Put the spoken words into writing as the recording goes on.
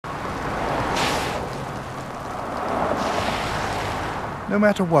No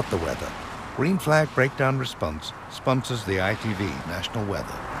matter what the weather, Green Flag Breakdown Response sponsors the ITV National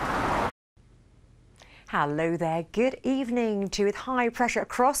Weather. Hello there, good evening to you. With high pressure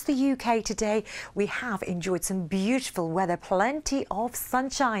across the UK today, we have enjoyed some beautiful weather, plenty of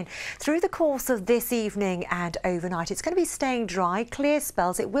sunshine through the course of this evening and overnight. It's going to be staying dry, clear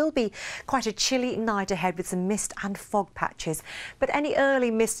spells. It will be quite a chilly night ahead with some mist and fog patches, but any early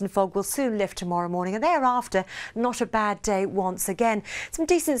mist and fog will soon lift tomorrow morning, and thereafter not a bad day once again. Some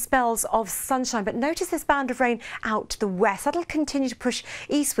decent spells of sunshine, but notice this band of rain out to the west. That'll continue to push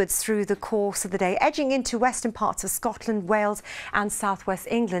eastwards through the course of the day, edging into western parts of Scotland, Wales and southwest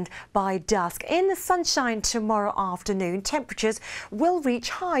England by dusk. In the sunshine tomorrow afternoon, temperatures will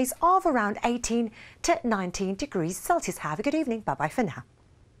reach highs of around 18 to 19 degrees Celsius. Have a good evening. Bye-bye for now.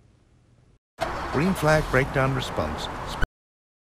 Green Flag Breakdown Response